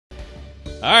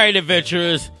All right,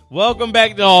 adventurers, welcome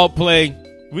back to All Play.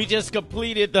 We just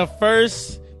completed the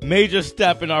first major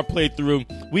step in our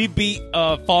playthrough. We beat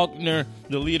Faulkner,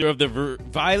 the leader of the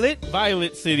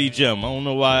Violet City Gym. I don't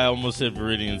know why I almost said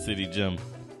Viridian City Gym.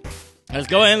 Let's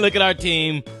go ahead and look at our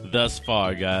team thus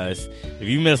far, guys. If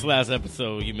you missed last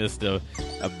episode, you missed a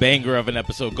banger of an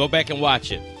episode. Go back and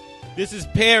watch it. This is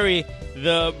Perry,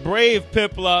 the brave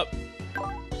Piplup,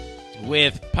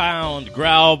 with Pound,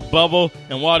 Growl, Bubble,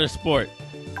 and Water Sport.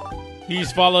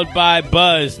 He's followed by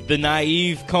Buzz, the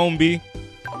naive Combi,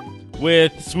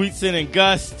 with Sweetson and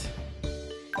Gust.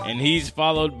 And he's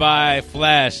followed by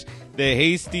Flash, the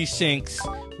hasty Shinx,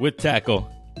 with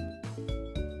Tackle.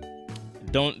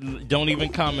 Don't even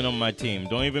comment on my team.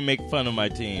 Don't even make fun of my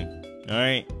team. All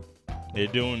right? They're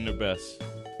doing their best.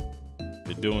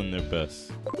 They're doing their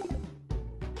best.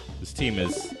 This team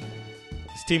is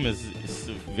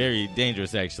very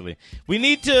dangerous, actually. We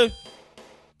need to...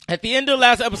 At the end of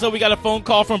last episode, we got a phone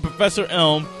call from Professor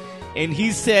Elm, and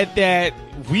he said that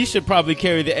we should probably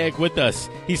carry the egg with us.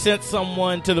 He sent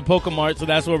someone to the Pokemart, so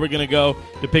that's where we're going to go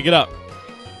to pick it up.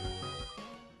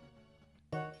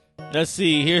 Let's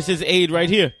see. Here's his aide right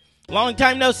here. Long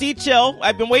time no see, Chill.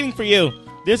 I've been waiting for you.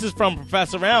 This is from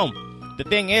Professor Elm. The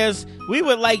thing is, we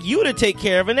would like you to take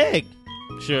care of an egg.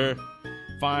 Sure.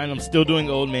 Fine. I'm still doing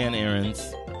old man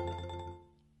errands.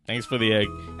 Thanks for the egg.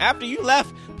 After you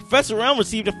left, Professor Elm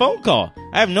received a phone call.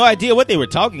 I have no idea what they were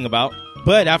talking about.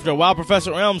 But after a while,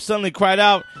 Professor Elm suddenly cried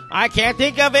out, I can't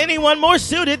think of anyone more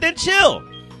suited than Chill.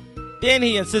 Then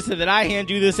he insisted that I hand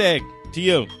you this egg to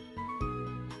you.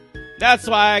 That's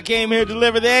why I came here to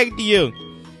deliver the egg to you.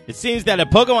 It seems that a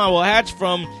Pokemon will hatch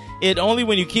from it only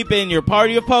when you keep it in your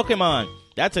party of Pokemon.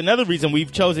 That's another reason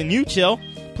we've chosen you, Chill.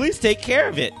 Please take care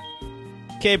of it.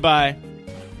 Okay, bye.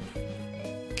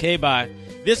 Okay, bye.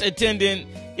 This attendant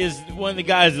is one of the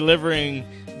guys delivering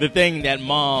the thing that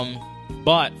Mom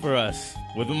bought for us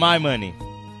with my money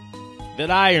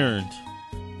that I earned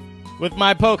with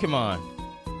my Pokemon.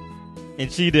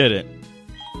 And she did it.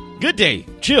 Good day.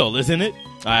 Chill, isn't it?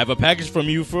 I have a package from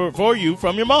you for you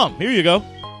from your mom. Here you go.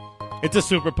 It's a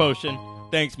super potion.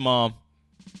 Thanks, Mom.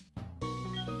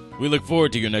 We look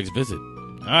forward to your next visit.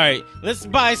 All right, let's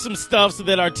buy some stuff so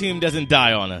that our team doesn't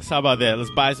die on us. How about that?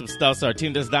 Let's buy some stuff so our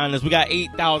team doesn't die on us. We got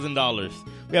 $8,000.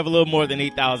 We have a little more than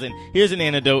 8,000. Here's an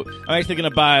antidote. I'm actually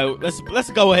gonna buy. Let's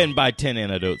go ahead and buy 10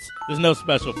 antidotes. There's no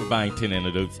special for buying 10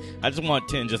 antidotes. I just want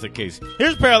 10 just in case.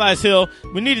 Here's Paralyzed Hill.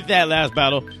 We needed that last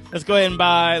battle. Let's go ahead and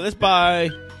buy. Let's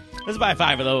buy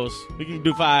 5 of those. We can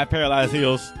do 5 Paralyzed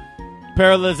Heals.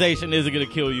 Paralyzation isn't gonna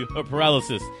kill you, or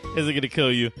paralysis isn't gonna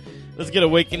kill you. Let's get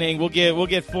Awakening. We'll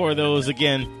get 4 of those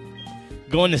again.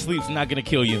 Going to sleep's not gonna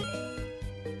kill you.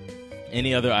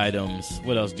 Any other items?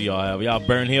 What else do y'all have? Y'all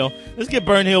Burn Heal? Let's get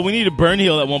Burn Heal. We need a Burn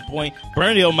Heal at one point.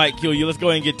 Burn Heal might kill you. Let's go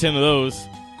ahead and get 10 of those.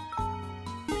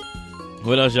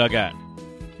 What else y'all got?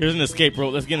 Here's an Escape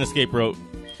Rope. Let's get an Escape Rope.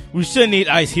 We shouldn't need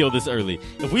Ice Heal this early.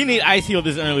 If we need Ice Heal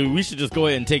this early, we should just go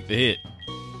ahead and take the hit.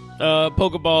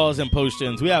 Pokeballs and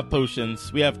potions. We have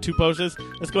potions. We have 2 potions.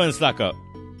 Let's go ahead and stock up.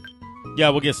 Yeah,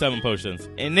 we'll get 7 potions.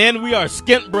 And then we are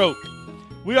skint broke.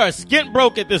 We are skint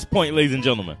broke at this point, ladies and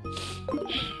gentlemen.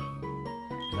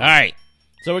 All right.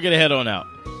 So we're going to head on out.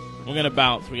 We're going to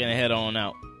bounce. We're going to head on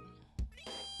out.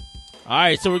 All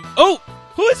right. So we're... Oh!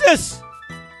 Who is this?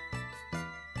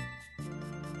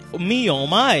 Me, oh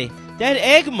my. That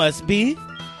egg must be...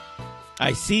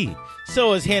 I see.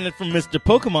 So it's handed from Mr.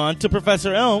 Pokemon to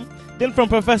Professor Elm, then from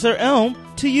Professor Elm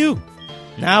to you.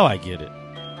 Now I get it.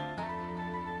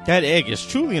 That egg is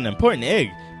truly an important egg.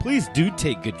 Please do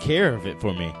take good care of it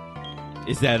for me.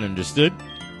 Is that understood?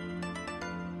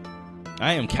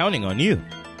 I am counting on you.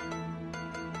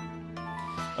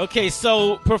 Okay,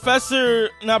 so Mr.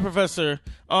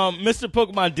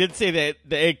 Pokemon did say that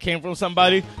the egg came from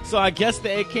somebody, so I guess the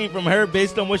egg came from her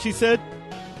based on what she said.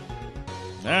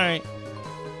 All right.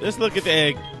 Let's look at the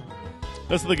egg.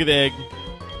 Let's look at the egg.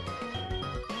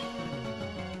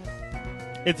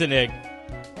 It's an egg.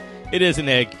 It is an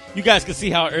egg. You guys can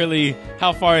see how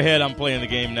far ahead I'm playing the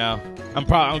game now.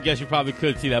 I guess you probably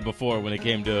could see that before when it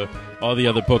came to all the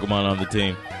other Pokemon on the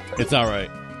team. It's all right.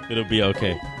 It'll be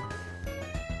okay.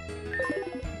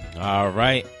 All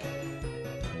right.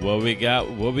 What we got?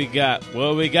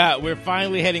 We're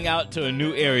finally heading out to a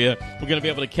new area. We're going to be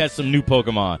able to catch some new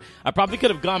Pokemon. I probably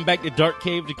could have gone back to Dark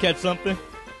Cave to catch something.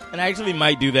 And I actually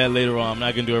might do that later on. I'm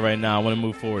not going to do it right now. I want to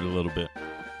move forward a little bit.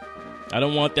 I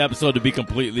don't want the episode to be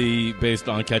completely based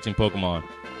on catching Pokemon.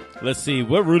 Let's see.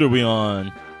 What route are we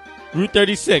on? Route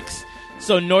 36.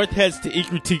 So north heads to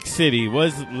Ikrutik City.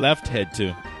 What does left head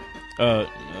to?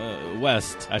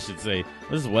 West, I should say.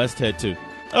 What does west head to?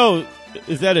 Oh,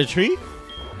 is that a tree?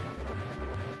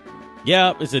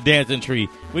 Yep, it's a dancing tree.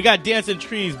 We got dancing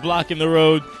trees blocking the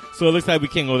road, so it looks like we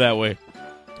can't go that way.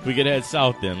 We could head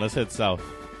south then. Let's head south.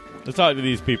 Let's talk to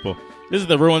these people. This is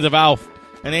the ruins of Alf,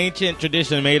 an ancient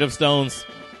tradition made of stones.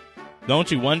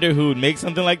 Don't you wonder who would make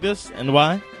something like this and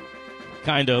why?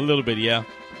 Kinda, a little bit, yeah.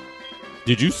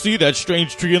 Did you see that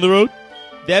strange tree in the road?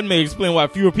 That may explain why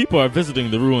fewer people are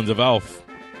visiting the ruins of Alf.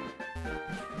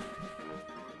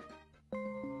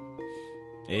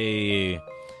 Hey,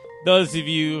 those of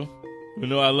you who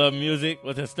know I love music,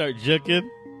 let's start juking.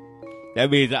 That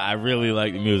means I really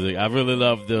like the music. I really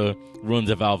love the Ruins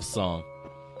of Alf song.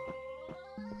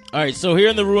 Alright, so here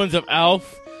in the Ruins of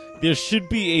Alf, there should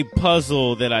be a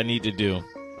puzzle that I need to do.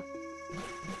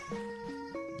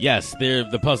 Yes,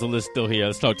 the puzzle is still here.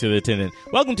 Let's talk to the attendant.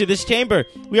 Welcome to this chamber.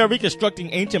 We are reconstructing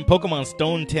ancient Pokemon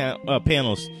stone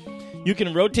panels. You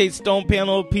can rotate stone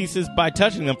panel pieces by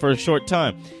touching them for a short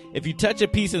time. If you touch a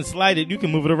piece and slide it, you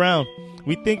can move it around.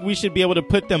 We think we should be able to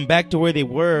put them back to where they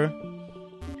were.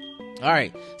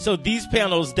 Alright, so these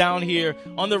panels down here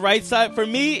on the right side, for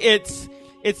me, it's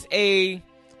a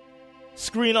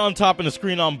screen on top and a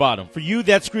screen on bottom. For you,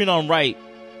 that screen on right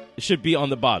should be on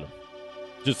the bottom.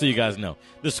 Just so you guys know.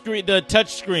 The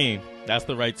touch screen, that's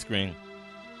the right screen,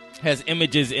 has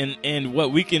images, and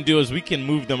what we can do is we can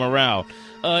move them around.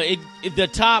 The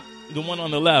top, the one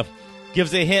on the left,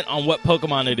 gives a hint on what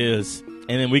Pokemon it is, and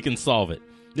then we can solve it.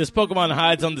 This Pokemon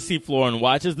hides on the seafloor and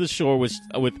watches the shore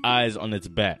with eyes on its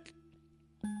back.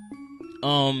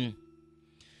 What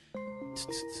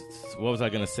was I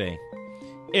gonna say?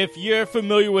 If you're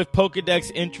familiar with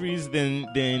Pokedex entries,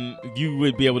 then you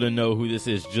would be able to know who this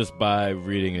is just by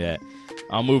reading that.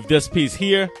 I'll move this piece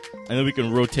here, and then we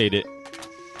can rotate it.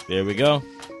 There we go.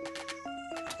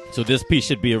 So this piece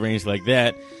should be arranged like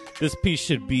that. This piece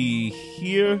should be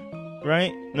here,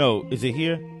 right? No, is it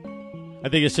here? I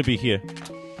think it should be here.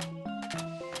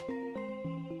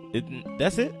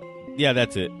 That's it? Yeah,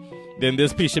 that's it. Then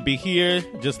this piece should be here,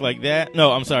 just like that.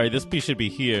 No, I'm sorry. This piece should be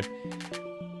here,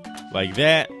 like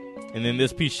that. And then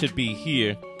this piece should be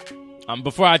here.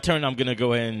 Before I turn, I'm going to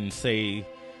go ahead and say...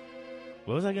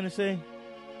 What was I going to say?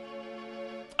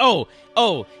 Oh,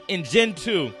 in Gen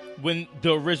 2, when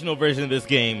the original version of this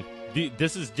game...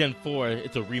 This is Gen 4.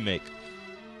 It's a remake.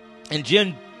 In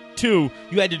Gen 2,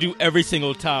 you had to do every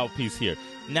single tile piece here.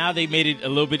 Now they made it a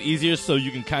little bit easier so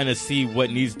you can kind of see what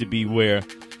needs to be where.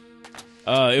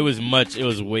 It was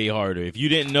way harder. If you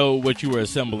didn't know what you were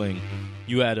assembling,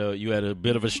 you had a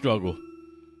bit of a struggle.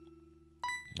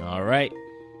 All right.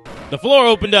 The floor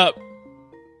opened up.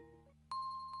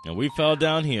 And we fell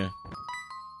down here.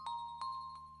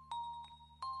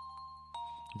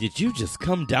 Did you just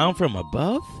come down from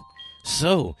above?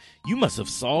 So, you must have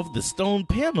solved the stone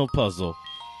panel puzzle.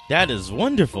 That is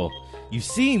wonderful. You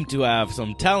seem to have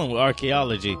some talent with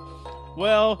archaeology.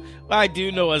 Well, I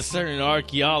do know a certain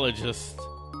architect.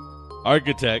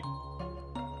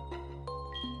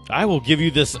 I will give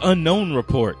you this unknown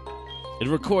report. It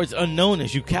records unknown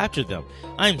as you capture them.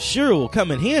 I'm sure it will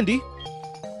come in handy.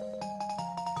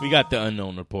 We got the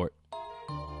unknown report.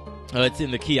 It's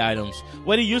in the key items.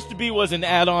 What it used to be was an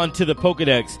add-on to the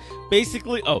Pokedex.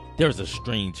 Basically, there's a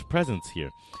strange presence here.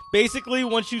 Basically,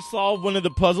 once you solve one of the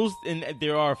puzzles, and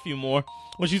there are a few more,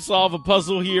 once you solve a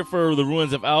puzzle here for the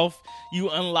Ruins of Alf, you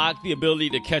unlock the ability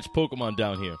to catch Pokemon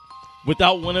down here.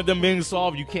 Without one of them being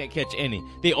solved, you can't catch any.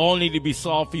 They all need to be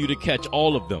solved for you to catch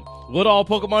all of them. What all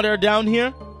Pokemon are down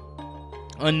here?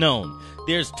 Unknown.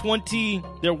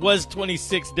 There was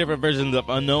 26 different versions of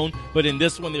Unknown, but in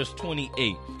this one there's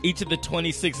 28. Each of the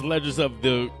 26 letters of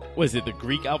the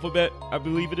Greek alphabet, I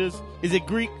believe it is. Is it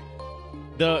Greek?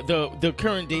 The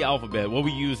current day alphabet, what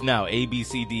we use now, A, B,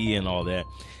 C, D, and all that.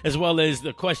 As well as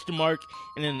the question mark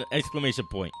and an exclamation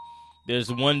point.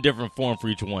 There's one different form for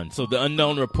each one. So the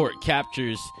unknown report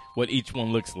captures what each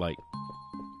one looks like.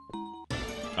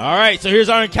 Alright, so here's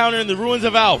our encounter in the Ruins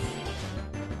of Alf.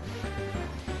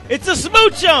 It's a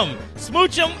Smoochum!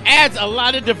 Smoochum adds a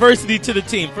lot of diversity to the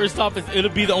team. First off, it'll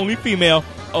be the only female.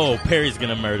 Oh, Perry's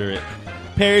gonna murder it.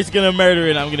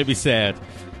 I'm gonna be sad.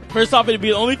 First off, it'll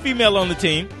be the only female on the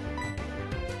team.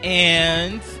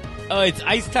 And it's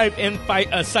Ice type and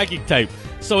Psychic type.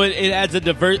 So it adds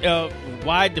a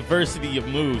wide diversity of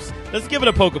moves. Let's give it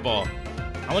a Pokeball.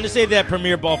 I want to save that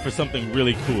Premier Ball for something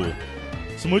really cool.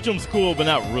 Smoochum's cool, but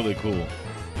not really cool.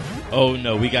 Oh,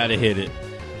 no, we got to hit it.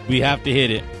 We have to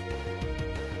hit it.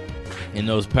 In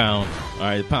those pounds. All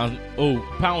right, pound. Oh,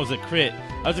 pound was a crit.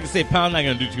 I was going to say pound not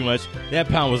going to do too much. That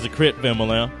pound was a crit,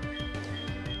 family.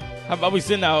 How about we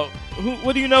send out...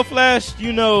 What do you know, Flash?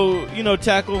 You know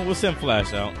Tackle? We'll send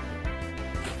Flash out.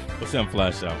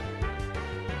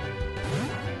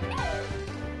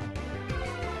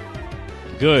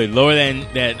 Good. Lower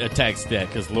that attack stat,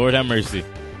 because Lord have mercy.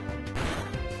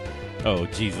 Oh,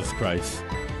 Jesus Christ.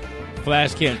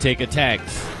 Flash can't take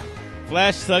attacks.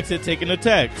 Flash sucks at taking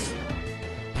attacks.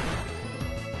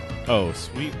 Oh,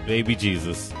 sweet baby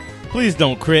Jesus. Please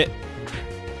don't crit.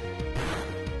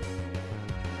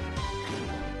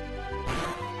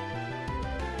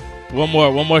 One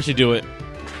more should do it.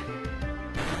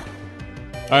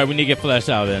 Alright, we need to get Flash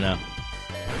out of there now.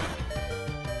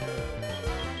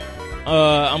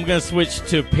 I'm gonna switch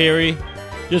to Parry,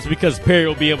 just because Parry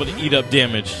will be able to eat up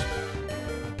damage.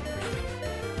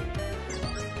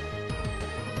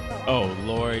 Oh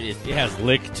Lord, it has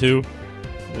Lick too.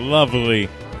 Lovely.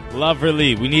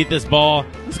 Lovely. We need this ball.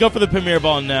 Let's go for the Premier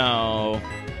Ball now.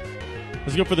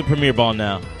 Let's go for the Premier Ball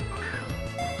now.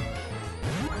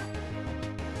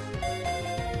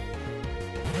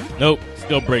 Nope,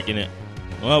 still breaking it.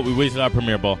 Well, we wasted our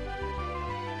Premier Ball.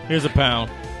 Here's a pound.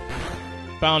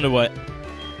 Pound to what?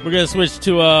 We're gonna switch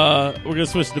to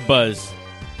Buzz.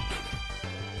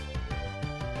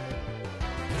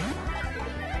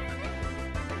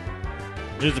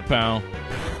 Here's a pound.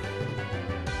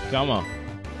 Come on.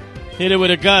 Hit it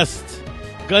with a Gust.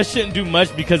 Gust shouldn't do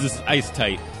much because it's ice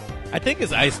type. I think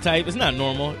it's ice type. It's not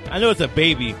normal. I know it's a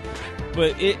baby,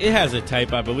 but it has a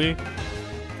type, I believe.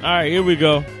 Alright, here we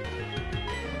go.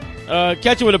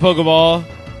 Catch it with a Pokeball.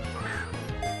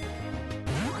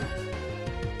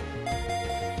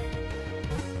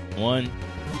 One,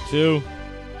 two,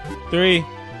 three.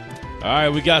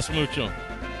 Alright, we got Smoochum.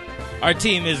 Our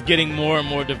team is getting more and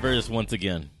more diverse once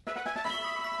again.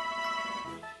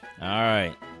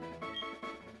 Alright.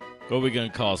 What are we going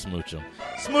to call Smoochum?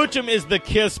 Smoochum is the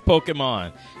Kiss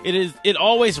Pokemon. It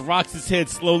always rocks its head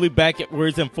slowly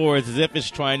backwards and forwards as if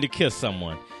it's trying to kiss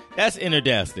someone. That's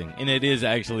interesting, and it is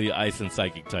actually Ice and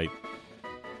Psychic type.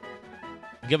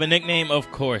 Give a nickname,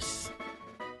 of course.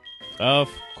 Of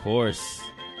course.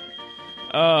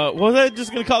 What was I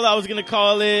just going to call it? I was going to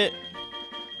call it...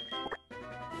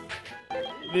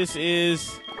 This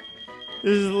is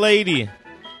Lady.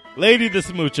 Lady the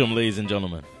Smoochum, ladies and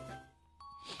gentlemen.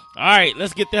 Alright,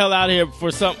 let's get the hell out of here for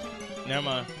some... Never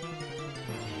mind.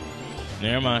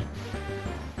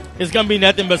 It's going to be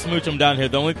nothing but Smoochum down here.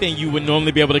 The only thing you would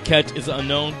normally be able to catch is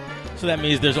unknown. So that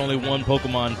means there's only one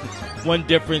Pokemon, one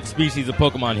different species of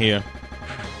Pokemon here.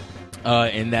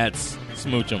 And that's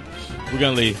Smoochum. We're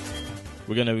going to leave.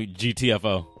 We're going to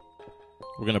GTFO.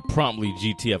 We're going to promptly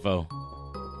GTFO.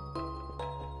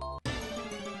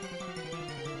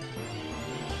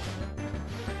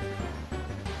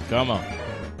 Come on.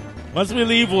 Once we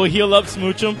leave, we'll heal up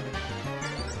Smoochum.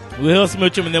 We'll heal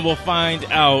Smoochum, and then we'll find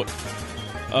out.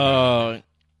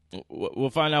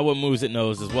 We'll find out what moves it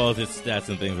knows, as well as its stats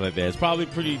and things like that. It's probably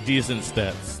pretty decent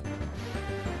stats.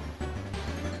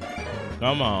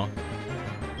 Come on.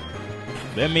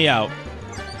 Let me out.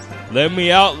 Let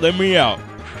me out. Let me out.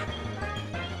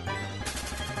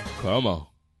 Come on.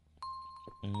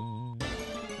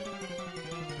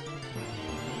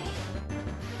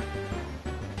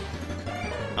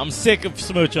 I'm sick of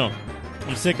Smoochum.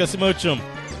 I'm sick of Smoochum.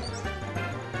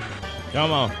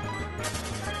 Come on.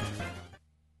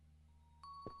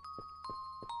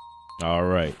 All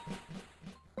right.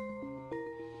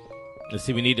 Let's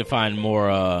see. We need to find more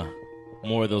of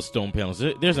those stone panels.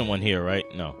 There isn't one here, right?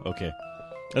 No. Okay.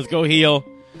 Let's go heal.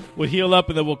 We'll heal up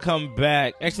and then we'll come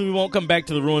back. Actually, we won't come back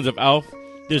to the ruins of Alph.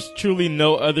 There's truly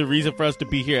no other reason for us to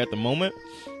be here at the moment,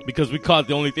 because we caught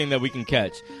the only thing that we can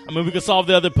catch. I mean, we can solve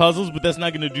the other puzzles, but that's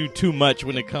not going to do too much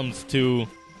when it comes to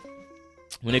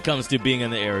being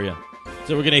in the area.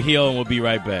 So we're going to heal and we'll be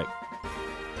right back.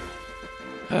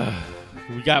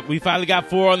 We finally got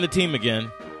 4 on the team again.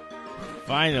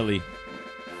 Finally.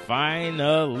 I'm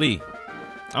going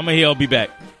to heal, be back.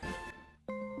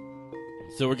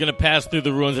 So we're going to pass through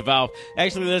the ruins of Alph.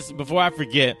 Actually, before I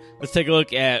forget, let's take a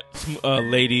look at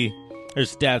Lady, her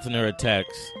stats and her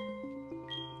attacks.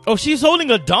 Oh, she's holding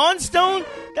a Dawn Stone?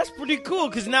 That's pretty cool,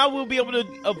 because now we'll be able to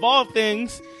evolve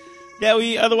things that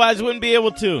we otherwise wouldn't be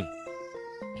able to.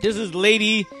 This is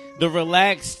Lady, the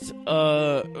relaxed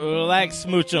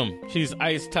Smoochum. She's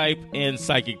Ice type and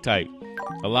Psychic type.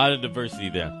 A lot of diversity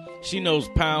there. She knows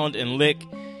Pound and Lick,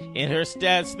 and her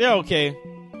stats, they're okay.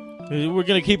 We're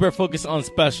going to keep her focused on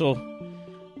special.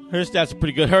 Her stats are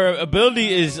pretty good. Her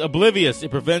ability is Oblivious.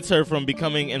 It prevents her from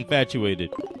becoming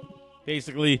infatuated.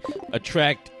 Basically,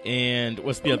 attract and...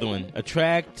 What's the other one?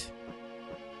 Attract...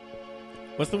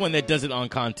 What's the one that does it on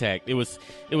contact? It was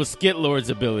Skitlord's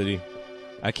ability.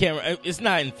 I can't... It's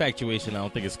not infatuation, I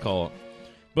don't think it's called.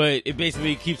 But it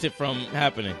basically keeps it from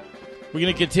happening. We're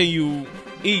going to continue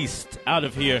east out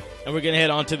of here, and we're going to head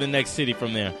on to the next city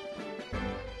from there.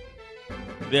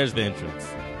 There's the entrance.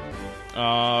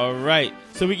 All right.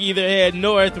 So we can either head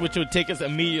north, which would take us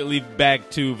immediately back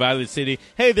to Violet City.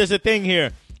 Hey, there's a thing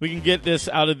here. We can get this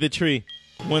out of the tree.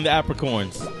 One of the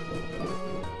apricorns.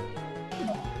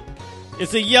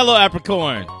 It's a yellow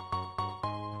apricorn.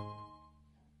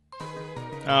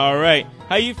 All right.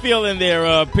 How you feeling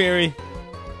there, Perry?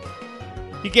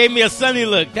 He gave me a sunny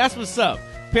look. That's what's up.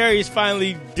 Perry's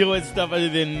finally doing stuff other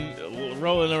than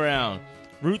rolling around.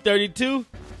 Route 32?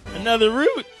 Another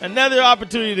route? Another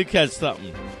opportunity to catch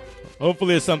something.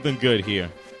 Hopefully it's something good here.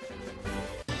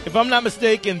 If I'm not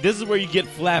mistaken, this is where you get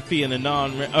Flaffy in a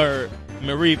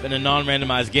Mareep in a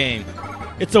non-randomized game.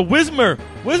 It's a Whismer.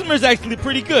 Whismer's actually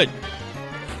pretty good.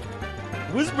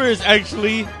 Whismer is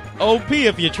actually OP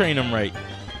if you train him right.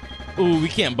 Ooh, we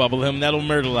can't bubble him. That'll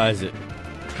myrtleize it.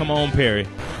 Come on, Perry.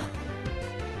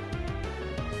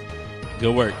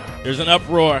 Good work. There's an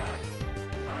uproar.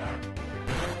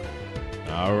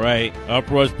 All right.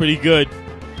 Uproar's pretty good.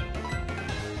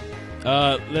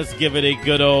 Let's give it a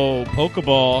good old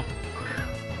Pokeball.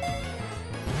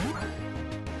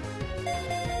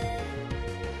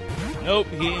 Nope,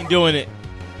 he ain't doing it.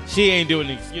 She ain't doing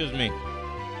it, excuse me.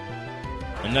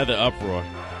 Another uproar.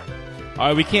 All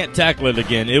right, we can't tackle it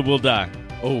again. It will die.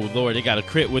 Oh, Lord, they got a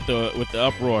crit with the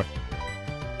uproar.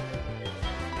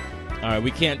 All right,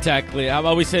 we can't tackle it. How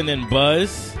about we send in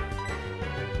Buzz?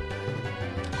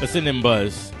 Let's send in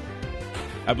Buzz.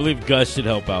 I believe Gus should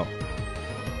help out.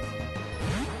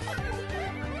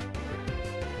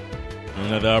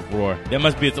 Another uproar. That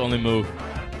must be its only move.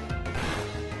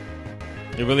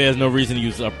 It really has no reason to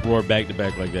use uproar back to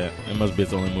back like that. It must be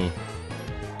its only move.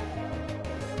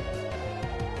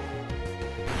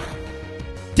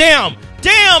 Damn!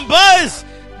 Damn, Buzz!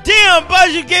 Damn,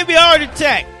 Buzz, you gave me a heart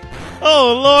attack.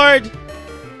 Oh, Lord.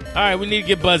 All right, we need to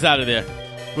get Buzz out of there.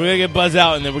 We're going to get Buzz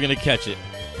out, and then we're going to catch it.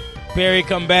 Perry,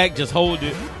 come back. Just hold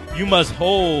it. You must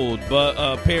hold,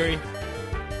 Perry.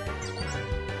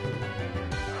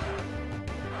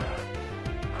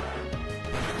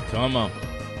 Come on.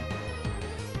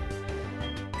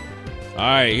 All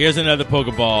right, here's another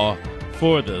Pokeball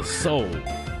for the soul.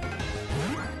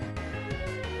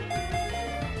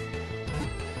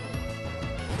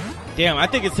 Damn, I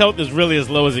think its health is really as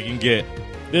low as it can get.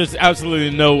 There's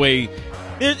absolutely no way.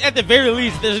 At the very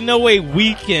least, there's no way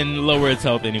we can lower its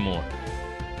health anymore.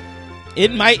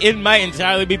 It might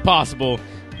entirely be possible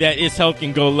that its health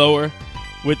can go lower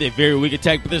with a very weak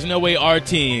attack, but there's no way our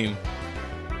team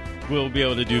will be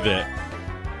able to do that.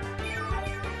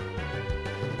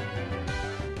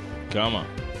 Come on.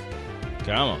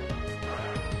 Come on.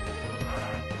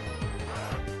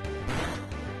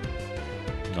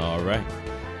 All right.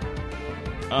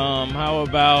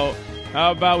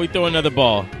 How about we throw another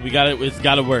ball? We got it. It's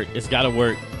got to work. It's got to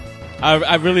work.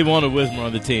 I really want a Whismer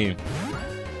on the team.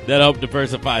 That'll help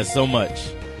diversify so much.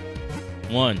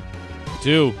 1,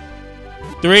 2,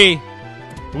 3.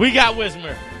 We got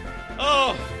Whismer.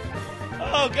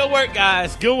 Oh, good work,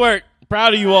 guys. Good work.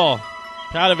 Proud of you all.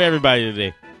 Proud of everybody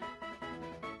today.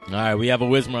 All right, we have a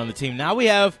Whismer on the team. Now we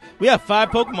have 5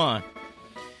 Pokemon.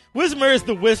 Whismer is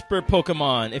the whisper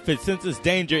Pokemon. If it senses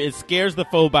danger, it scares the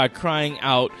foe by crying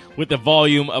out with the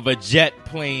volume of a jet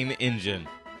plane engine.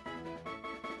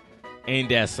 Ain't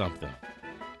that something?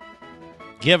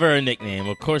 Give her a nickname.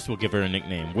 Of course we'll give her a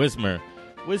nickname. Whismer.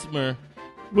 Whismer.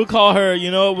 We'll call her,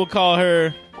 we'll call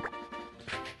her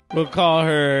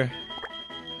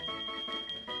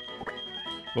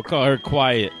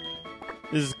Quiet.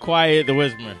 This is Quiet the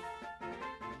Whismer.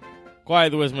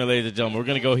 Quiet the Whismer, ladies and gentlemen. We're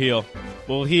going to go heal.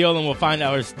 We'll heal and we'll find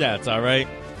out her stats, all right?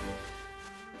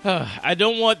 I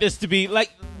don't want this to be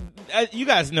like, you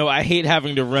guys know I hate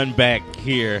having to run back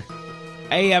here.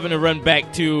 I hate having to run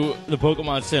back to the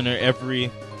Pokemon Center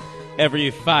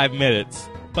every 5 minutes.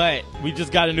 But we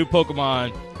just got a new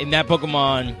Pokemon, and that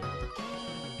Pokemon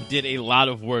did a lot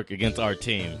of work against our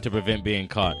team to prevent being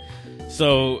caught.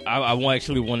 So I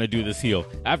actually want to do this heal.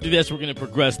 After this, we're going to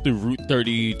progress through Route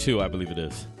 32, I believe it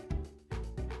is.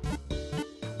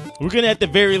 We're going to, at the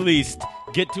very least,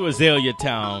 get to Azalea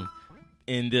Town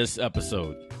in this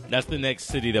episode. That's the next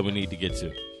city that we need to get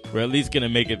to. We're at least going to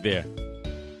make it there.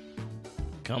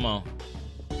 Come on.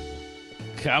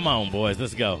 Come on, boys.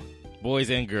 Let's go.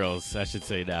 Boys and girls, I should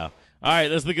say now. All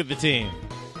right, let's look at the team.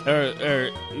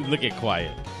 Or look at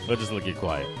Quiet. We'll just look at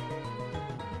Quiet.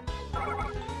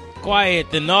 Quiet,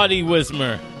 the naughty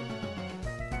Whismer.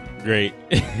 Great.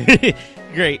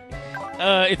 Great.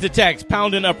 Its attacks,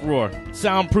 Pound and Uproar.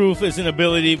 Soundproof is an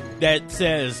ability that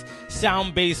says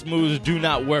sound-based moves do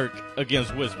not work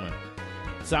against Whismer.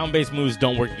 Sound-based moves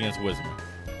don't work against Whismer.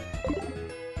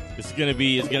 It's gonna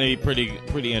be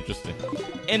pretty interesting.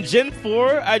 In Gen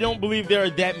 4, I don't believe there are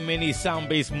that many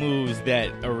sound-based moves that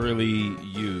are really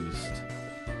used.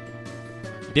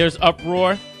 There's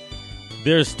Uproar.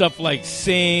 There's stuff like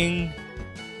Sing.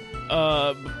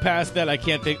 Past that, I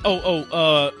can't think.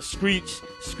 Screech.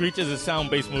 Screech is a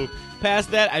sound-based move.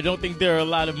 Past that, I don't think there are a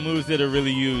lot of moves that are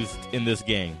really used in this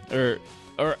game. Or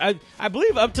I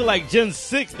believe up to like Gen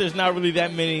 6, there's not really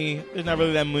that many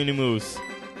moves.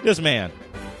 This man.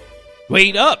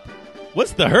 Wait up!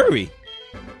 What's the hurry?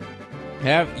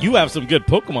 You have some good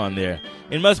Pokemon there.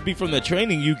 It must be from the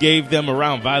training you gave them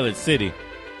around Violet City.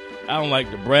 I don't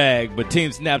like to brag, but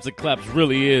Team Snaps and Claps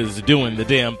really is doing the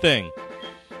damn thing.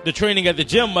 The training at the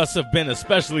gym must have been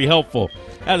especially helpful.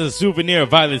 As a souvenir of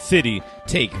Violet City,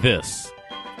 take this.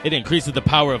 It increases the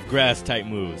power of grass-type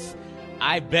moves.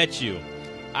 I bet you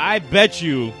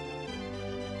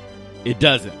it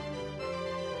doesn't.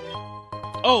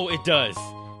 Oh, it does.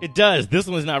 It does. This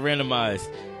one's not randomized.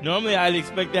 Normally, I'd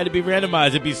expect that to be randomized.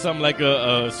 It'd be something like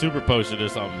a super potion or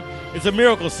something. It's a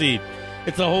miracle seed.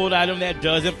 It's a hold item that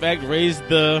does, in fact, raise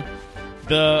the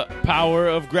power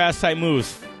of grass-type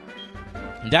moves.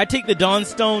 Did I take the Dawn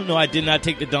Stone? No, I did not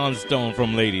take the Dawn Stone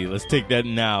from Lady. Let's take that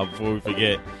now before we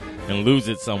forget and lose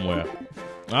it somewhere.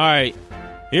 All right.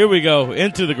 Here we go.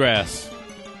 Into the grass.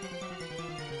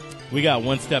 We got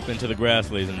one step into the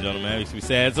grass, ladies and gentlemen. That makes me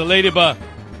sad. It's a Ledyba.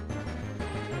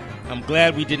 I'm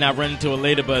glad we did not run into a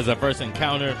Ledyba as our first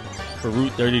encounter for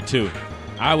Route 32.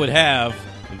 I would have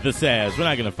the Saz. We're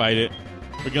not going to fight it.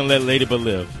 We're going to let Ledyba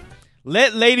live.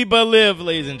 Let Ledyba live,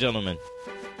 ladies and gentlemen.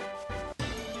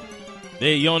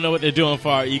 You don't know what they're doing for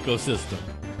our ecosystem.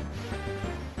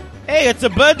 Hey, it's a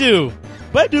Budew.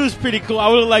 Budew's pretty cool. I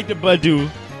would have liked a Budew.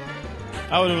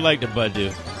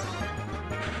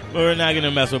 But we're not going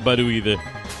to mess with Budew either.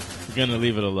 We're going to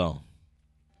leave it alone.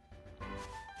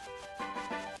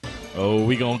 Oh,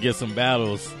 we going to get some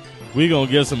battles. We going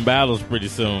to get some battles pretty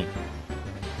soon.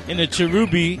 In the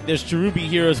Cherubi, there's Cherubi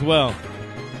here as well.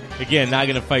 Again, not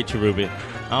going to fight Cherubi.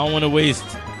 I don't want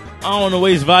to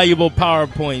waste valuable power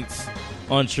points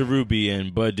on Cherubi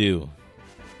and Budew.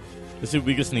 Let's see if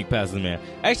we can sneak past the man.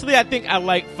 Actually, I think I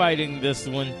like fighting this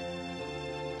one.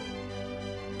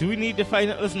 Do we need to fight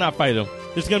him? Let's not fight him.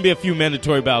 There's going to be a few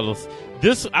mandatory battles.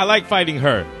 I like fighting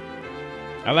her.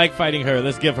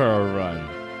 Let's give her a run.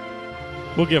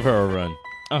 We'll give her a run.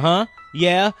 Uh-huh.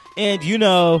 Yeah. And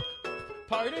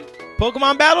Pardon?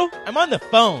 Pokemon battle? I'm on the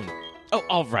phone. Oh,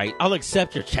 all right. I'll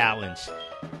accept your challenge.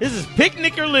 This is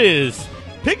Picnic or Liz.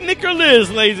 Picnic or Liz,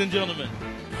 ladies and gentlemen.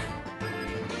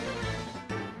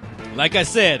 Like I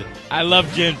said, I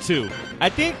love Gen 2.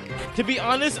 To be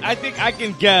honest, I think I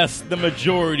can guess the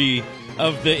majority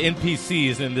of the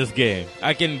NPCs in this game.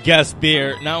 I can guess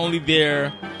not only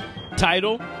their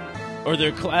title or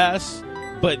their class,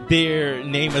 but their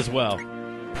name as well.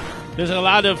 There's a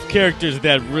lot of characters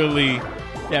that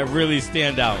really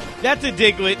stand out. That's a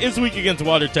Diglett. It's weak against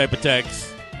water type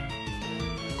attacks.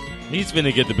 He's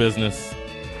gonna get the business.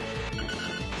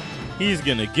 He's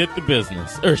gonna get the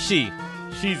business. Or she.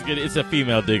 It's a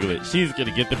female Diglett. She's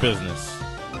gonna get the business.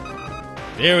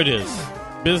 There it is.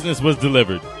 Business was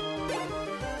delivered.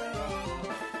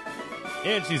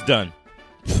 And she's done.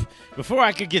 Before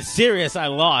I could get serious, I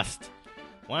lost.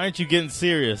 Why aren't you getting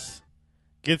serious?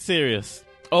 Get serious.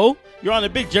 Oh, you're on a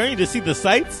big journey to see the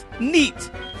sights? Neat.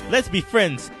 Let's be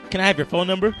friends. Can I have your phone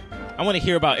number? I want to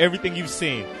hear about everything you've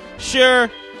seen. Sure,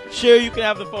 you can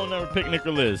have the phone number, Picnic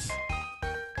or Liz.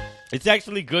 It's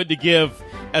actually good to give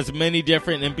as many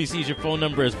different NPCs your phone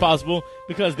number as possible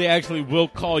because they actually will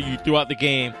call you throughout the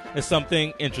game if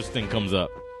something interesting comes up.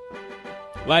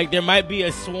 Like there might be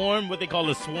a swarm, what they call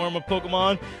a swarm of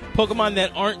Pokemon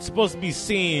that aren't supposed to be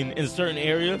seen in certain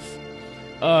areas.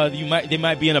 They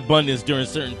might be in abundance during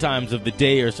certain times of the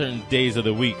day or certain days of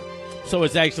the week. So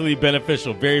it's actually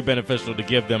beneficial, very beneficial to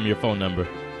give them your phone number.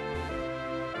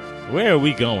 Where are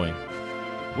we going?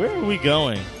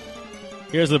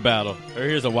 Here's a battle. Or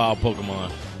here's a wild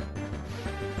Pokemon.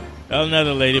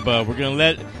 Another Ledyba. We're going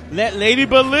to let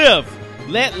Ledyba live.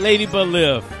 Let Ledyba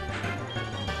live.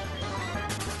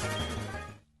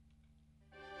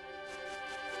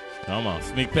 Come on.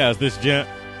 Sneak past this gent.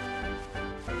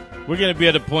 We're going to be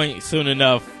at a point soon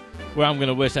enough where I'm going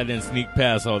to wish I didn't sneak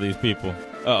past all these people.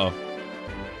 Uh-oh.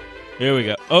 Here we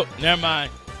go. Oh, never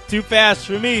mind. Too fast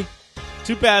for me.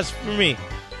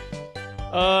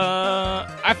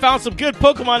 I found some good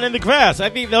Pokemon in the grass. I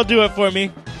think they'll do it for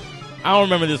me. I don't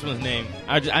remember this one's name.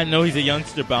 I know he's a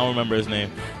youngster, but I don't remember his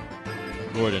name.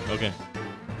 Gordon, okay.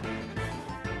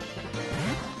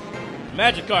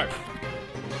 Magikarp.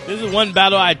 This is one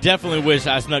battle I definitely wish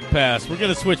I snuck past. We're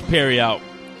going to switch Perry out.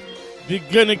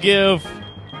 gonna give.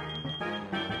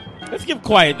 Let's give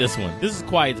Quiet this one. This is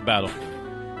Quiet's battle.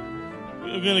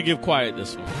 We're gonna give Quiet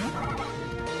this one.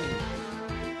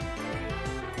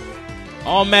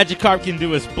 All Magikarp can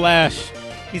do is splash.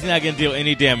 He's not gonna deal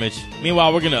any damage.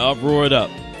 Meanwhile, we're gonna uproar it up.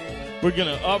 We're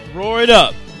gonna uproar it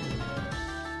up.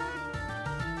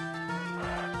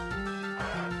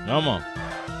 Come on.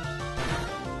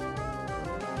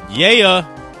 Yeah,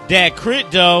 that crit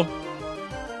though.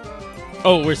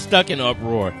 Oh, we're stuck in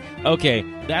uproar. Okay,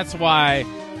 that's why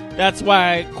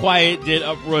Quiet did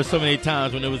uproar so many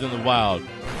times when it was in the wild.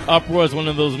 Uproar is one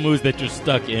of those moves that you're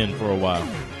stuck in for a while.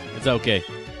 It's okay.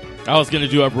 I was gonna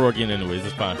do uproar again anyways.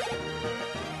 It's fine.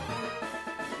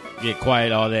 Get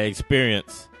Quiet all that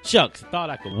experience. Shucks, thought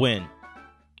I could win.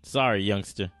 Sorry,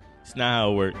 youngster. It's not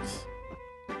how it works.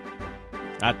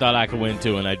 I thought I could win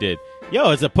too, and I did.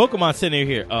 Yo, it's a Pokemon Center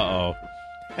here. Uh-oh.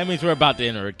 That means we're about to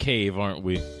enter a cave, aren't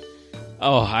we?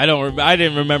 Oh, I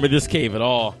didn't remember this cave at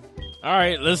all. All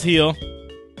right, let's heal.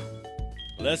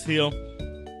 Let's heal.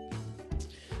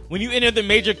 When you enter the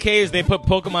major caves, they put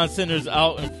Pokemon Centers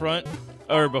out in front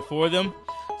or before them,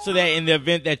 so that in the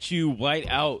event that you white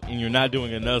out and you're not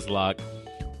doing a Nuzlocke,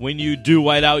 when you do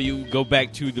white out, you go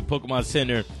back to the Pokemon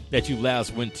Center that you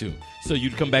last went to. So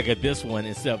you'd come back at this one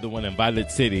instead of the one in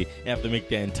Violet City and have to make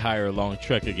that entire long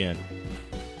trek again.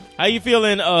 How you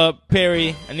feeling,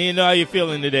 Perry? I need to know how you're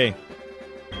feeling today.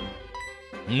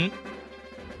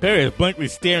 Perry is blankly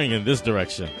staring in this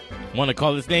direction. Want to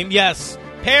call his name? Yes.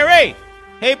 Perry!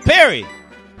 Hey, Perry!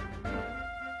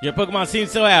 Your Pokemon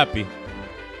seems so happy.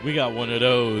 We got one of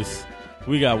those.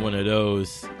 We got one of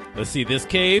those. Let's see, this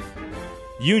cave?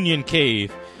 Union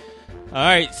Cave. All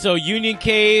right, so Union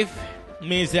Cave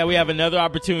means that we have another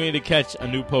opportunity to catch a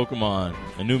new Pokemon,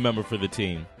 a new member for the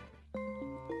team.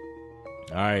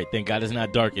 All right, thank God it's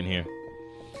not dark in here.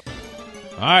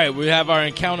 All right, we have our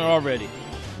encounter already.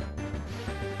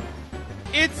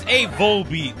 It's a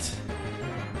Volbeat.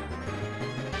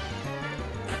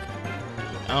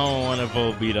 I don't want a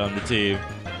Volbeat on the team.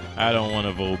 I don't want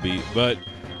a Volbeat, but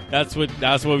that's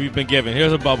what we've been given.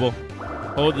 Here's a bubble.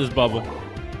 Hold this bubble.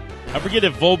 I forget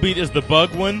if Volbeat is the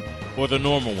bug one or the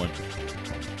normal one.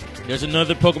 There's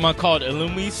another Pokemon called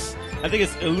Illumise. I think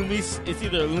it's Illumise. It's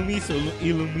either Illumise or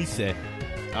Illumise.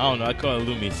 I don't know. I call it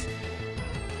Illumise.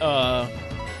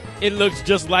 It looks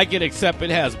just like it, except it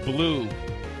has blue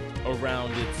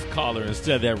around its collar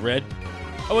instead of that red.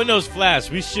 Oh, it knows Flash.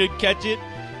 We should catch it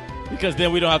because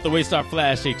then we don't have to waste our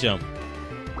Flash HM.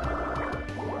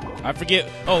 I forget.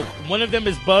 Oh, one of them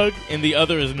is bug and the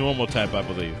other is normal type, I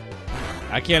believe.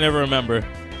 I can't ever remember.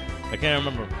 I can't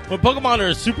remember. When Pokemon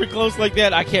are super close like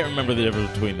that, I can't remember the difference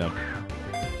between them.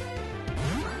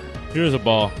 Here's a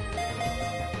ball.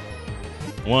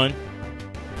 One.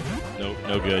 Nope,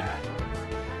 no good.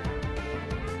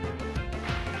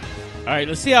 Alright,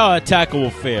 let's see how a tackle will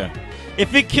fare.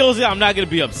 If it kills it, I'm not going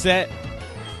to be upset.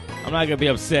 I'm not going to be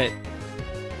upset.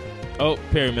 Oh,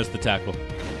 Perry missed the tackle.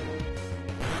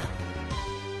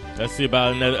 Let's see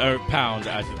about another pound,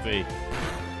 I should say.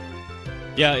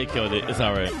 Yeah, it killed it. It's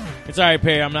alright. It's alright,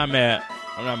 Perry. I'm not mad.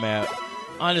 I'm not mad.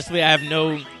 Honestly, I have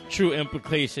no true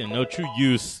implication, no true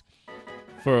use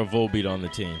for a Volbeat on the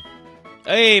team.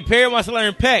 Hey, Perry wants to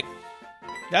learn Peck.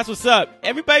 That's what's up.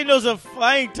 Everybody knows a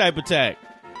flying type attack.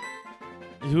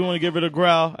 Do we want to get rid of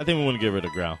Growl? I think we want to get rid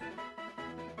of Growl.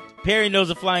 Perry knows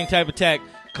a flying type attack.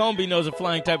 Combi knows a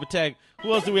flying type attack.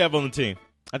 Who else do we have on the team?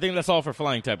 I think that's all for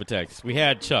flying type attacks. We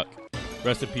had Chuck.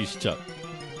 Rest in peace, Chuck.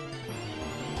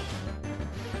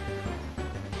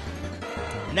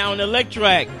 Now an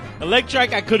Electrak.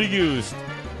 Electrak I could have used.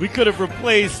 We could have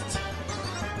replaced.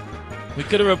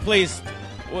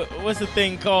 What's the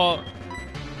thing called?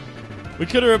 We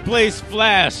could have replaced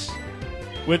Flash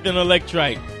with an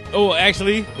Electrike. Oh,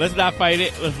 actually, let's not fight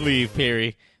it. Let's leave,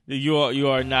 Perry. You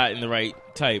are not in the right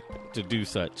type to do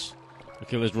such.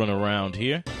 Okay, let's run around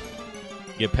here.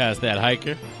 Get past that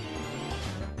hiker.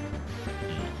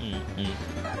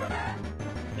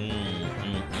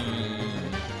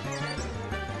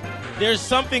 There's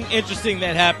something interesting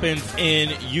that happens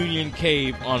in Union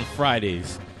Cave on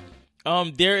Fridays.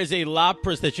 There is a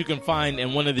Lapras that you can find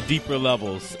in one of the deeper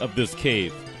levels of this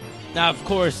cave. Now, of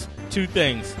course, three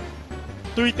things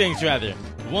rather.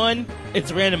 One,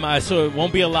 it's randomized, so it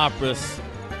won't be a Lapras.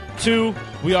 Two,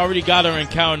 we already got our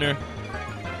encounter.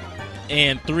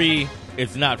 And three,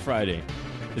 it's not Friday.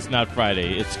 It's not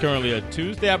Friday. It's currently a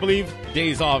Tuesday, I believe.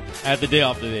 Days off. I had the day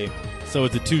off today. So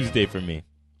it's a Tuesday for me.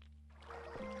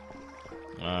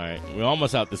 Alright, we're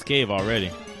almost out this cave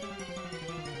already.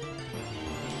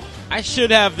 I should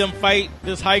have them fight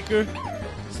this hiker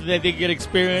so that they get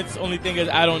experience. Only thing is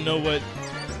I don't know what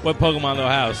what Pokemon they'll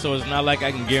have, so it's not like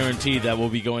I can guarantee that we'll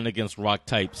be going against rock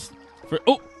types.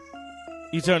 Oh,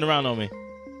 he turned around on me.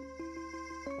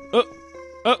 Oh.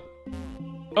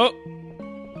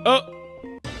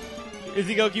 Is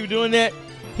he gonna keep doing that?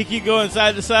 He keep going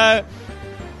side to side.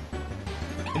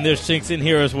 And there's Shinx in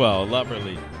here as well.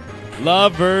 Loverly.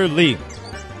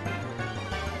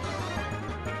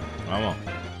 Come on.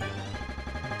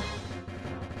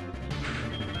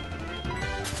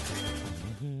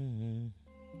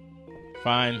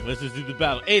 Fine, let's just do the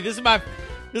battle. Hey, this is my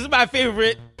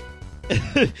favorite.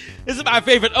 This is my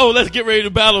favorite. Oh, let's get ready to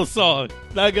battle song.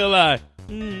 Not gonna lie.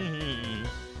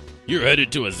 You're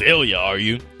headed to Azalea, are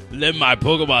you? Let my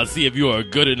Pokemon see if you are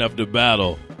good enough to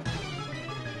battle.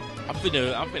 I'm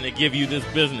finna give you this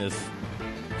business.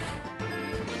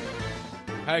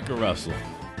 Hiker Russell.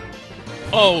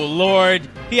 Oh Lord,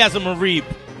 he has a Mareep.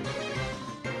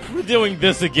 We're doing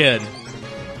this again.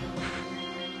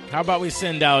 How about we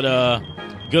send out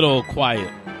good old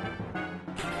Quiet?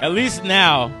 At least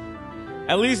now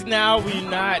we're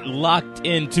not locked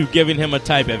into giving him a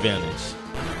type advantage.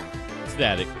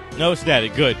 Static. No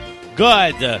static. Good.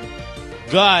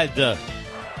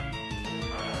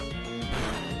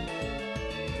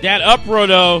 That Uproar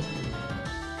though.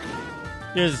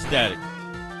 Here's a static.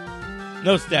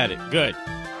 No static. Good.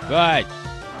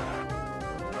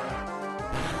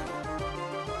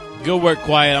 Good work,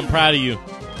 Quiet. I'm proud of you.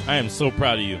 I am so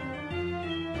proud of you.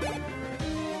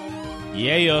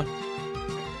 Yeah.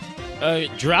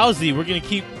 Drowsy. We're gonna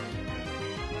keep.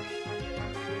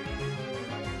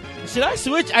 Should I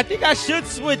switch? I think I should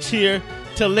switch here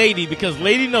to Lady because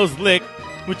Lady knows Lick,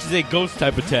 which is a ghost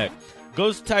type attack.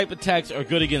 Ghost type attacks are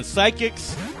good against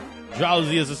psychics.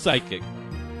 Drowsy is a psychic.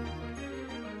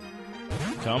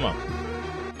 Come on.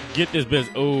 Get this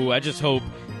business. Oh, I just hope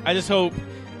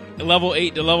level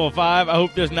 8 to level 5, I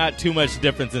hope there's not too much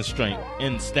difference in strength,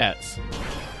 in stats.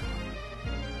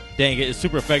 Dang it, it's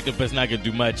super effective, but it's not going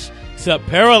to do much. Except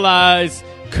paralyze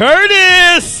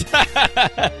Curtis!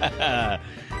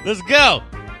 Let's go!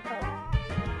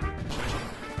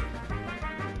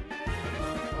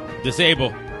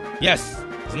 Disable. Yes,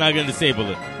 it's not going to disable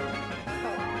it.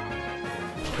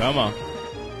 Come on.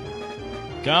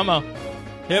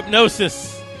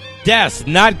 Hypnosis. That's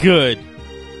not good.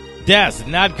 That's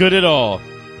not good at all. All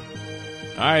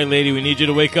right, Lady, we need you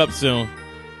to wake up soon.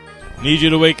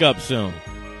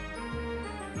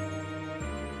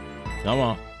 Come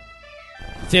on.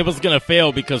 The table's going to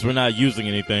fail because we're not using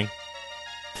anything.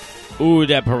 Ooh,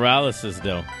 that paralysis,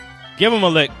 though. Give him a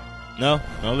lick. No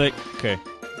lick. Okay.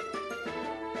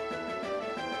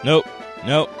 Nope.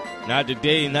 Not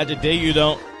today you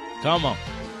don't. Come on.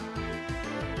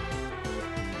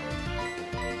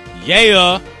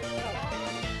 Yeah.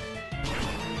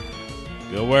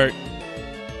 Good work.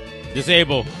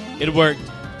 Disable. It worked.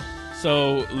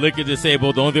 So Lick is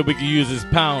disabled. The only thing we can use is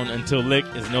Pound until Lick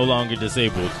is no longer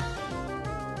disabled.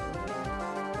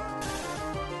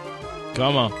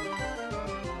 Come on.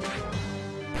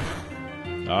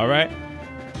 All right.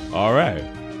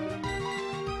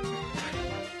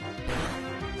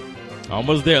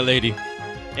 Almost there, Lady.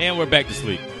 And we're back to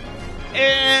sleep.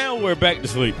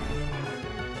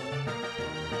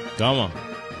 Come on.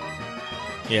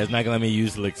 Yeah, it's not gonna let me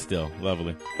use Lick still.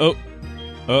 Lovely. Oh.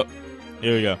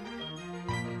 Here we go.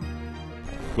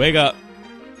 Wake up.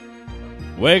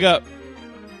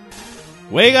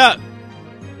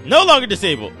 No longer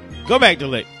disabled. Go back to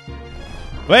Lick.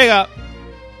 Wake up.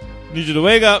 Need you to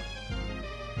wake up.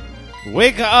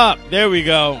 Wake up. There we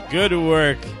go. Good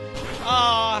work.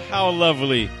 Ah, how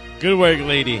lovely. Good work,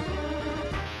 Lady.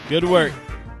 Good work.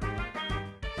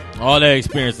 All that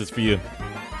experience is for you.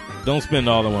 Don't spend it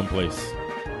all in one place.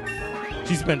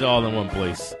 She spent it all in one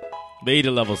place. Lady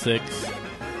level 6.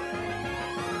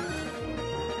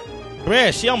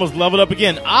 Bruh, she almost leveled up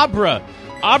again. Abra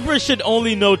should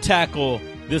only know tackle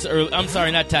this early. I'm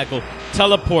sorry, not tackle.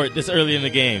 Teleport this early in the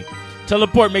game.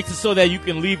 Teleport makes it so that you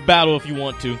can leave battle if you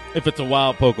want to, if it's a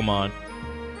wild Pokemon.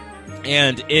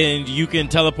 And you can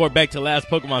teleport back to the last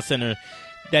Pokemon Center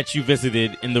that you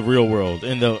visited in the real world,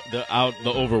 in the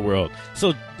overworld.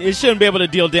 So it shouldn't be able to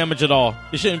deal damage at all.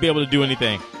 It shouldn't be able to do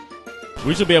anything.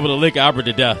 We should be able to lick Abra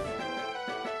to death.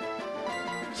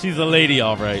 She's a lady,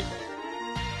 all right.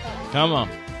 Come on.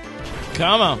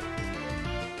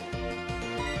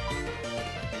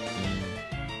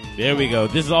 There we go.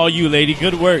 This is all you, Lady.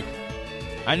 Good work.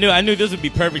 I knew this would be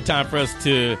perfect time for us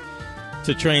to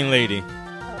train Lady.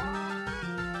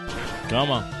 Come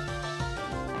on.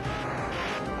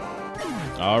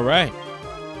 All right.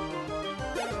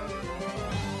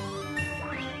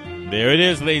 There it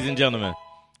is, ladies and gentlemen.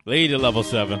 Lady level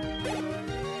 7.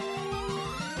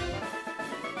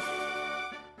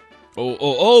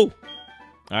 Oh. All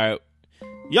right.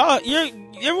 Y'all,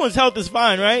 everyone's health is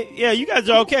fine, right? Yeah, you guys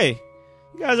are okay.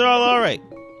 You guys are all right.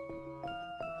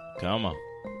 Come on.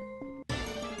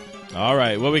 All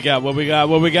right, what we got?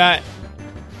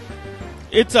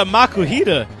 It's a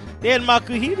Makuhita. They had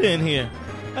Makuhita in here.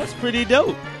 That's pretty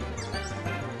dope.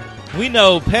 We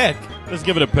know Peck. Let's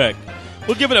give it a peck.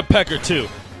 We'll give it a peck or two.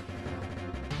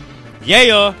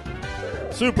 Yeah.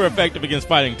 Super effective against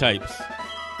fighting types.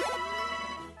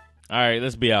 All right,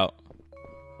 let's be out.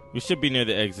 We should be near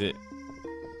the exit.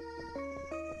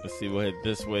 Let's see, we'll head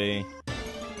this way.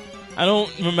 I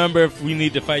don't remember if we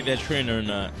need to fight that trainer or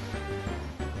not.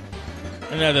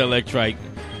 Another Electrike.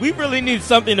 We really need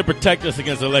something to protect us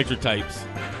against electric types.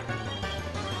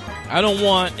 I don't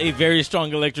want a very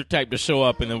strong electric type to show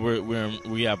up and then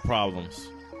we have problems.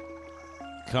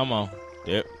 Come on.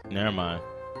 Yep, never mind.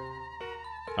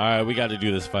 Alright, we got to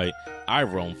do this fight. I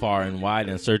roam far and wide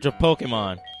in search of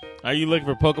Pokemon. Are you looking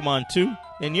for Pokemon too?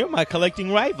 Then you're my collecting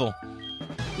rival.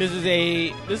 This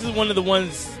is one of the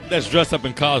ones that's dressed up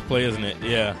in cosplay, isn't it?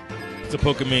 Yeah. It's a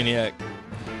Pokemaniac.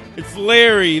 It's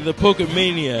Larry, the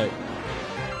Pokemaniac.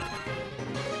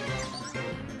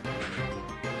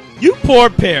 You poor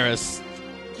Paris.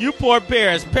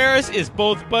 Paris is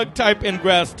both bug type and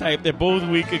grass type. They're both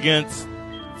weak against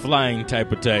flying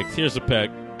type attacks. Here's a peck.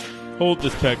 Hold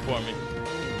this peck for me.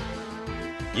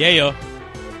 Yeah.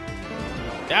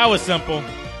 That was simple.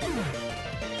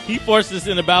 He forced us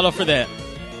in a battle for that.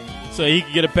 So he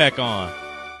could get a peck on.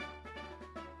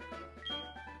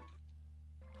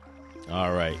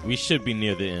 Alright, we should be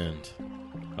near the end.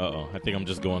 Uh-oh, I think I'm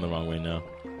just going the wrong way now.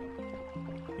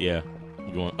 Yeah,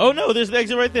 I'm going. Oh no, there's the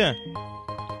exit right there.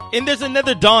 And there's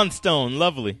another Dawn Stone.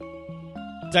 Lovely.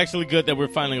 It's actually good that we're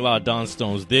finding a lot of Dawn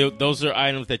Stones. Those are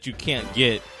items that you can't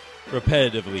get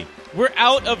repetitively. We're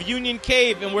out of Union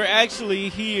Cave, and we're actually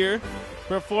here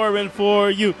performing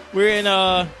for you. We're in,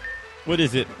 what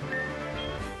is it?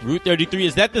 Route 33.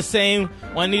 Is that the same?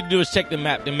 What I need to do is check the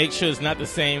map to make sure it's not the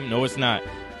same. No, it's not.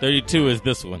 32 is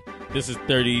this one. This is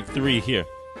 33 here.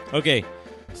 Okay,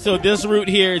 so this route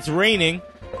here, it's raining.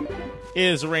 It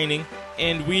is raining.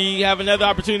 And we have another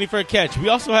opportunity for a catch. We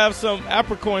also have some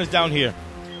apricorns down here.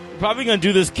 We're probably going to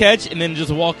do this catch and then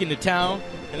just walk into town.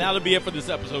 And that'll be it for this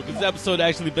episode. Because this episode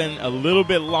actually been a little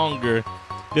bit longer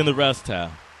than the rest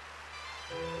have.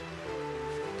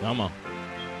 Come on.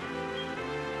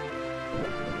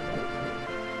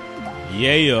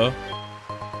 Yeah.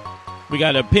 We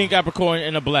got a pink apricorn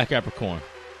and a black apricorn.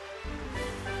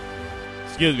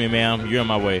 Excuse me, ma'am. You're in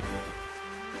my way.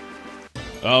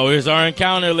 Oh, here's our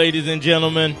encounter, ladies and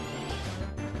gentlemen.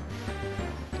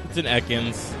 It's an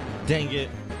Ekans. Dang it.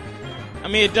 I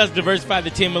mean, it does diversify the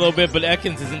team a little bit, but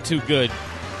Ekans isn't too good.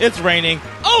 It's raining.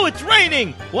 Oh, it's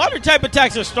raining! Water type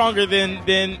attacks are stronger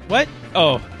than what?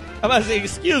 Oh, I'm about to say,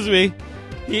 excuse me.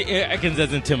 Ekans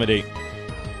does intimidate.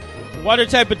 Water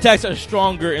type attacks are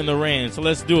stronger in the rain, so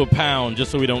let's do a pound just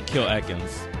so we don't kill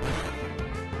Ekans.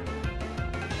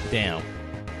 Damn.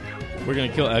 We're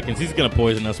going to kill Ekans. He's going to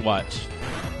poison us. Watch.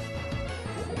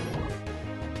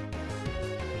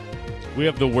 We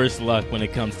have the worst luck when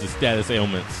it comes to status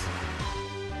ailments.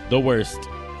 The worst.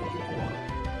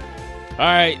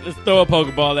 Alright, let's throw a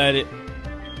Pokeball at it.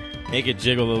 Make it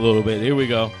jiggle a little bit. Here we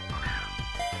go.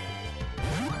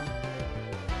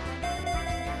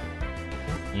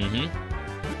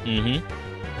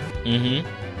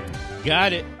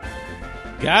 Got it.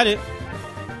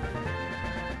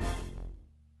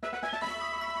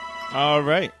 All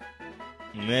right.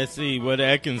 Let's see what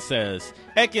Ekans says.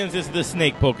 Ekans is the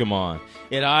snake Pokemon.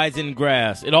 It hides in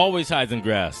grass. It always hides in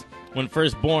grass. When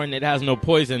first born, it has no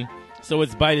poison, so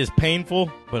its bite is painful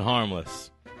but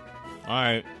harmless. All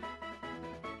right.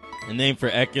 A name for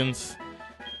Ekans.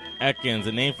 A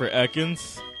name for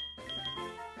Ekans.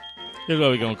 Here's what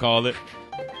we're going to call it.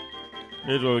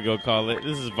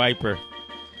 This is Viper.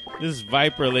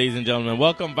 Ladies and gentlemen.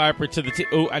 Welcome, Viper, to the team.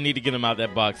 Oh, I need to get him out of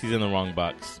that box. He's in the wrong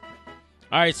box.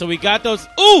 All right, so we got those.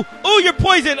 Ooh, you're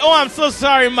poisoned. Oh, I'm so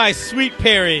sorry, my sweet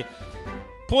Perry.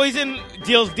 Poison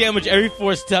deals damage every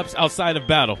 4 steps outside of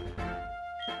battle.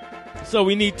 So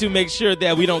we need to make sure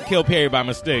that we don't kill Perry by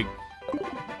mistake.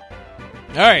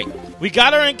 All right, we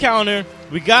got our encounter.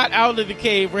 We got out of the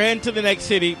cave. We're heading to the next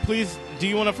city. Please, do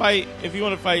you want to fight? If you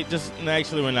want to fight,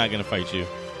 actually, we're not going to fight you.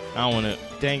 I don't want to.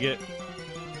 Dang it.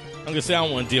 I'm going to say I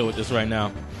don't want to deal with this right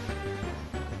now.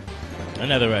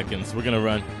 Another Ekans. We're going to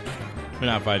run. We're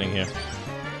not fighting here.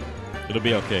 It'll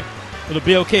be okay. It'll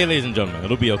be okay, ladies and gentlemen.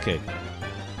 It'll be okay.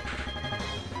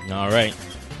 All right.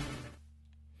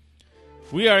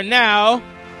 We are now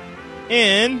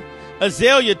in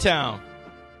Azalea Town.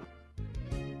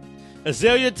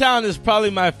 Azalea Town is probably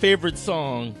my favorite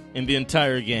song in the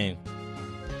entire game.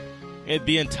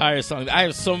 The entire song. I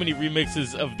have so many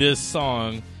remixes of this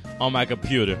song on my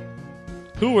computer.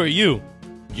 Who are you?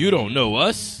 You don't know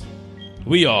us.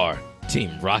 We are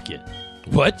Team Rocket.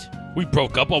 What? We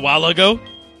broke up a while ago?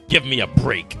 Give me a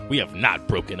break. We have not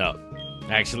broken up.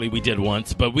 Actually, we did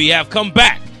once, but we have come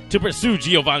back to pursue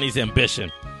Giovanni's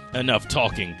ambition. Enough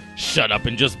talking. Shut up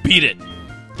and just beat it.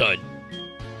 Thud.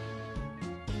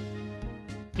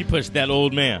 He pushed that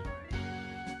old man.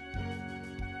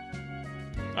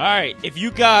 Alright, if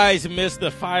you guys missed the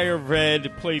Fire Red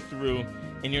playthrough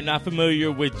and you're not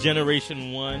familiar with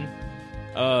Generation 1,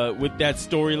 with that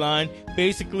storyline,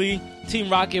 basically, Team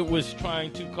Rocket was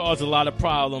trying to cause a lot of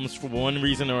problems for one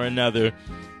reason or another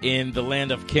in the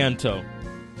land of Kanto.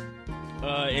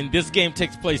 And this game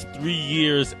takes place 3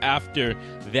 years after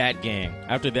that game,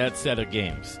 after that set of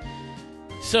games.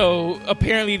 So,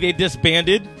 apparently they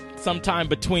disbanded sometime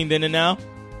between then and now,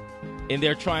 and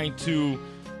they're trying to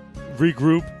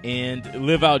regroup and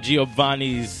live out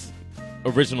Giovanni's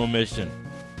original mission.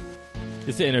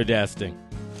 It's interesting.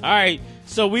 Alright,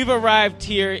 so we've arrived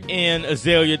here in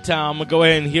Azalea Town. I'm going to go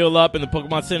ahead and heal up in the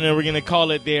Pokemon Center, and we're going to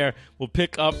call it there. We'll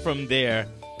pick up from there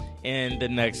in the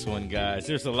next one, guys.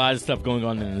 There's a lot of stuff going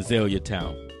on in Azalea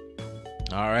Town.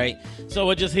 Alright, so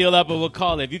we'll just heal up and we'll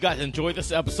call it. If you guys enjoyed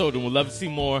this episode and would love to see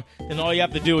more, then all you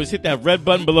have to do is hit that red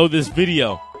button below this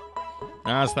video.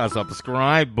 That's not a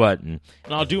subscribe button.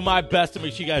 And I'll do my best to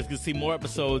make sure you guys can see more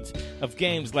episodes of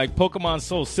games like Pokemon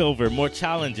Soul Silver, more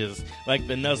challenges like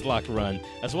the Nuzlocke run,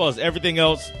 as well as everything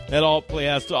else that Altplay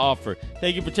has to offer.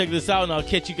 Thank you for checking this out, and I'll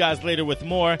catch you guys later with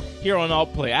more here on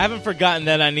Altplay. I haven't forgotten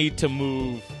that I need to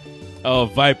move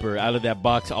Viper out of that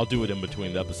box. I'll do it in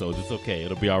between the episodes. It's okay.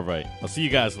 It'll be all right. I'll see you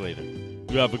guys later.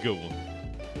 You have a good one.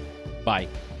 Bye.